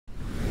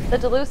The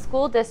Duluth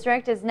School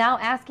District is now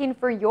asking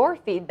for your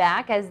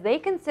feedback as they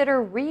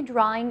consider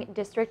redrawing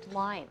district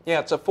lines. Yeah,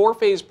 it's a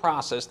four-phase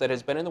process that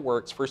has been in the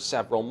works for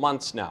several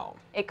months now.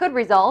 It could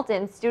result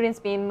in students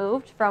being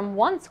moved from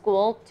one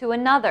school to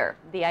another.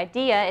 The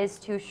idea is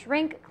to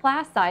shrink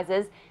class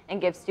sizes and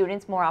give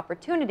students more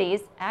opportunities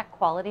at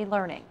quality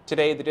learning.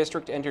 Today, the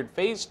district entered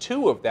phase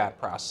 2 of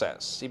that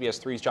process. CBS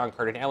 3's John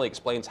Cardinale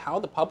explains how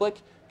the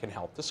public can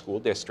help the school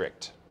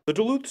district. The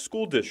Duluth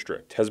School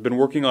District has been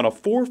working on a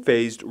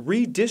four-phased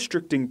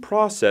redistricting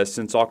process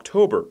since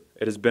October.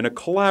 It has been a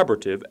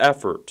collaborative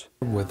effort.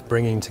 With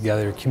bringing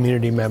together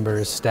community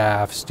members,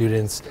 staff,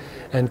 students,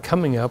 and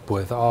coming up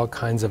with all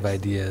kinds of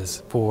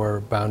ideas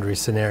for boundary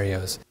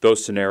scenarios.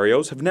 Those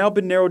scenarios have now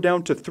been narrowed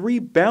down to 3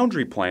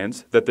 boundary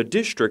plans that the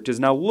district is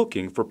now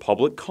looking for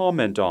public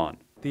comment on.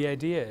 The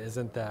idea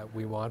isn't that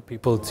we want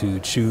people to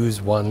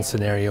choose one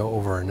scenario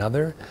over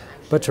another,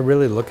 but to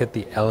really look at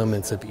the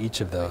elements of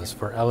each of those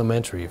for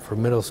elementary, for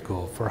middle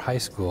school, for high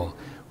school.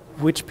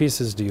 Which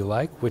pieces do you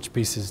like? Which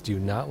pieces do you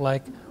not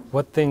like?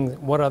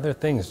 What other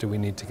things do we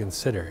need to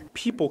consider?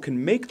 People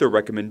can make their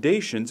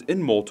recommendations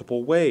in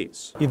multiple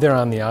ways. Either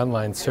on the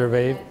online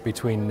survey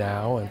between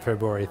now and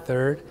February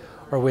 3rd,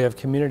 or we have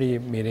community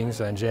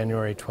meetings on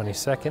January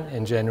 22nd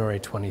and January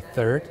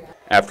 23rd.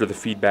 After the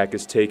feedback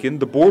is taken,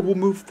 the board will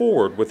move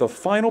forward with a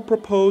final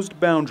proposed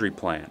boundary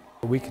plan.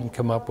 We can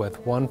come up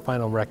with one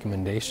final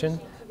recommendation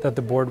that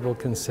the board will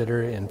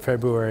consider in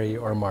February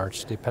or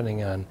March,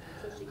 depending on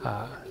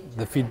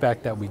the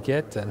feedback that we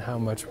get and how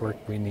much work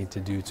we need to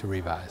do to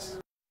revise.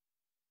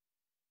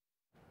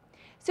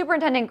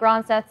 Superintendent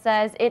Gronseth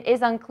says it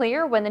is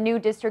unclear when the new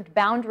district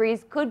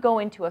boundaries could go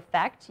into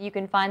effect. You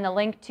can find the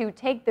link to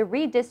take the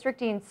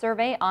redistricting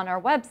survey on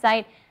our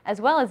website, as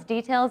well as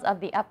details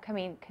of the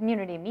upcoming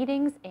community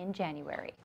meetings in January.